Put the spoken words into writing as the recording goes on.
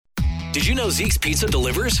Did you know Zeke's Pizza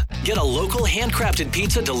delivers? Get a local handcrafted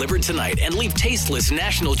pizza delivered tonight and leave tasteless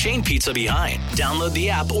national chain pizza behind. Download the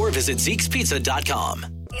app or visit Zeke'sPizza.com.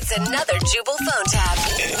 It's another Jubal phone tab.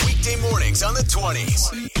 Weekday mornings on the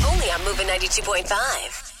 20s. Only on Moving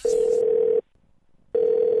 92.5.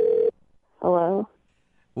 Hello?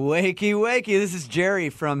 Wakey, wakey. This is Jerry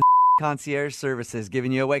from Concierge Services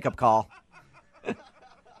giving you a wake-up call.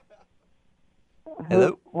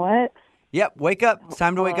 Hello? What? Yep, wake up. It's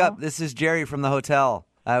time to wake up. This is Jerry from the hotel.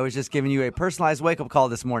 I was just giving you a personalized wake-up call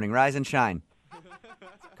this morning. Rise and shine.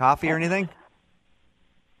 Coffee or anything?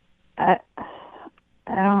 I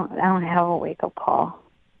don't have a wake-up call.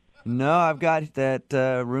 No, I've got that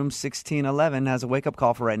room 1611 has a wake-up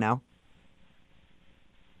call for right now.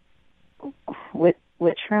 Which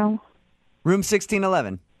room? Room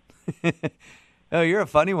 1611. Oh, you're a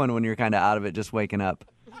funny one when you're kind of out of it, just waking up.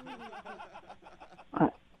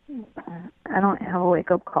 I don't have a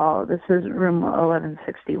wake-up call. This is room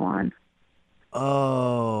 1161.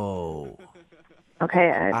 Oh.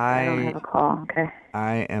 Okay, I don't have a call. Okay.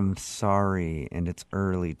 I am sorry, and it's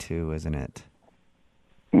early too, isn't it?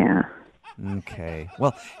 Yeah. Okay.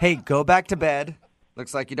 Well, hey, go back to bed.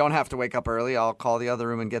 Looks like you don't have to wake up early. I'll call the other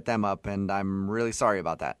room and get them up, and I'm really sorry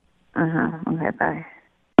about that. Okay, bye.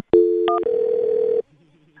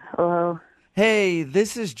 Hello? Hey,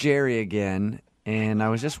 this is Jerry again, and I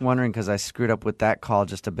was just wondering because I screwed up with that call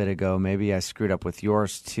just a bit ago. Maybe I screwed up with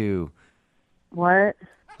yours too. What?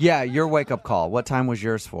 Yeah, your wake-up call. What time was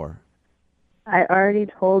yours for? I already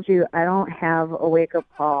told you I don't have a wake-up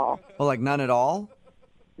call. Oh, like none at all?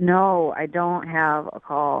 No, I don't have a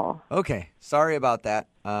call. Okay, sorry about that.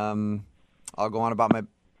 I'll go on about my...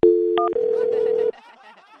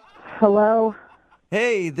 Hello?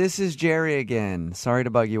 Hey, this is Jerry again. Sorry to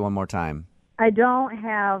bug you one more time. I don't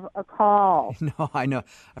have a call. No, I know.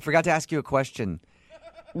 I forgot to ask you a question.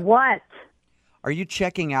 What? Are you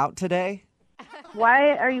checking out today?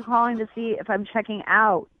 Why are you calling to see if I'm checking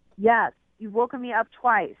out? Yes, you've woken me up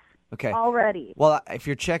twice. Okay. Already. Well, if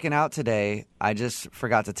you're checking out today, I just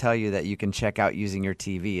forgot to tell you that you can check out using your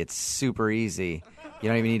TV. It's super easy. You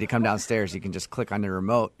don't even need to come downstairs. You can just click on the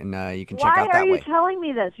remote, and you can check out that way. Why are you telling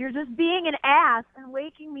me this? You're just being an ass and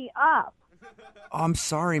waking me up. Oh, I'm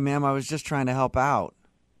sorry, ma'am. I was just trying to help out.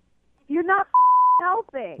 You're not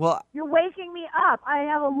helping. Well, you're waking me up. I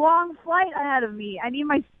have a long flight ahead of me. I need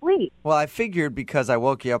my sleep. Well, I figured because I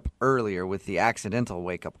woke you up earlier with the accidental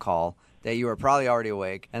wake-up call that you were probably already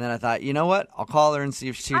awake. And then I thought, you know what? I'll call her and see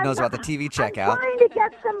if she knows about the TV checkout. I'm trying to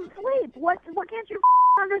get some sleep. What can't you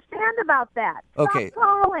understand about that? Okay.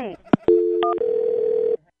 Stop calling.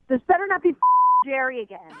 This better not be Jerry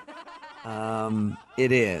again.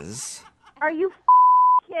 It is. Are you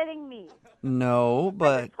kidding me? No,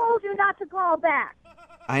 but... I told you not to call back.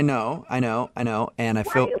 I know, and I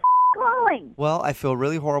feel... Why are you calling? Well, I feel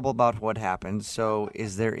really horrible about what happened, so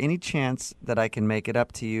is there any chance that I can make it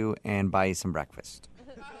up to you and buy you some breakfast?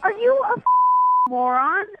 Are you a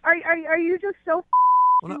moron? Are you just so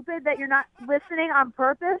stupid that you're not listening on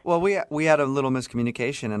purpose? Well, we had a little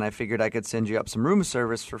miscommunication, and I figured I could send you up some room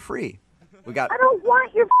service for free. I don't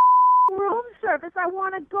want your room service. I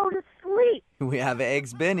want to go to sleep. We have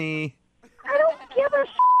Eggs Benny. I don't give a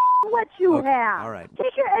what you have. All right.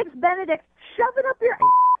 Take your Eggs Benedict, shove it up your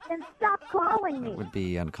and stop calling me. That would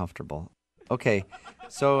be uncomfortable. Okay,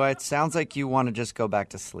 so it sounds like you want to just go back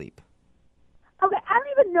to sleep. Okay, I don't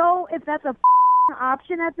even know if that's a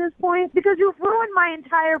option at this point because you've ruined my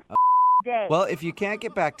entire day. Well, if you can't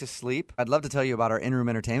get back to sleep, I'd love to tell you about our in-room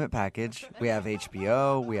entertainment package. We have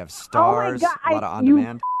HBO, we have Stars, a lot of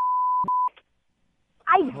on-demand.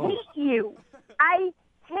 I hate you. I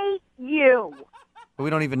hate you. But we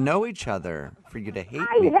don't even know each other for you to hate me.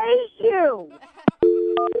 I hate you.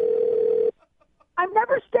 I'm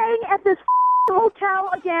never staying at this hotel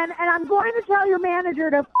again, and I'm going to tell your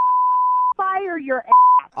manager to fire your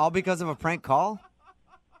ass. All because of a prank call?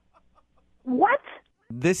 What?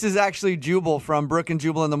 This is actually Jubal from Brooke and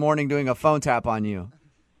Jubal in the Morning doing a phone tap on you.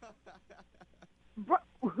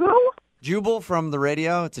 Who? Jubal from the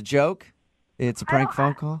radio. It's a joke. It's a prank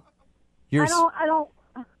phone call. I don't.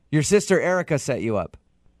 Your sister Erica set you up.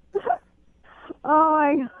 Oh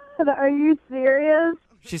my God, are you serious?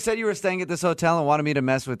 She said you were staying at this hotel and wanted me to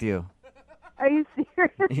mess with you. Are you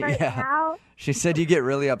serious right now? She said you get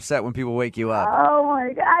really upset when people wake you up. Oh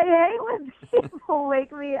my God, I hate when people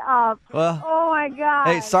wake me up. Well, oh my God.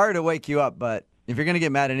 Hey, sorry to wake you up, but if you're going to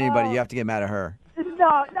get mad at anybody, you have to get mad at her.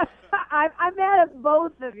 No, I'm mad at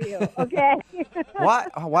both of you, okay?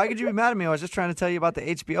 Why could you be mad at me? I was just trying to tell you about the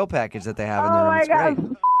HBO package that they have in the room. Oh my It's God.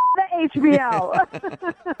 great. The HBO.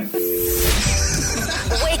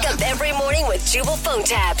 Wake up every morning with Jubal phone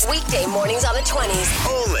tabs. Weekday mornings on the 20s.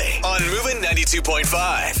 Only on Moving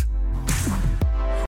 92.5.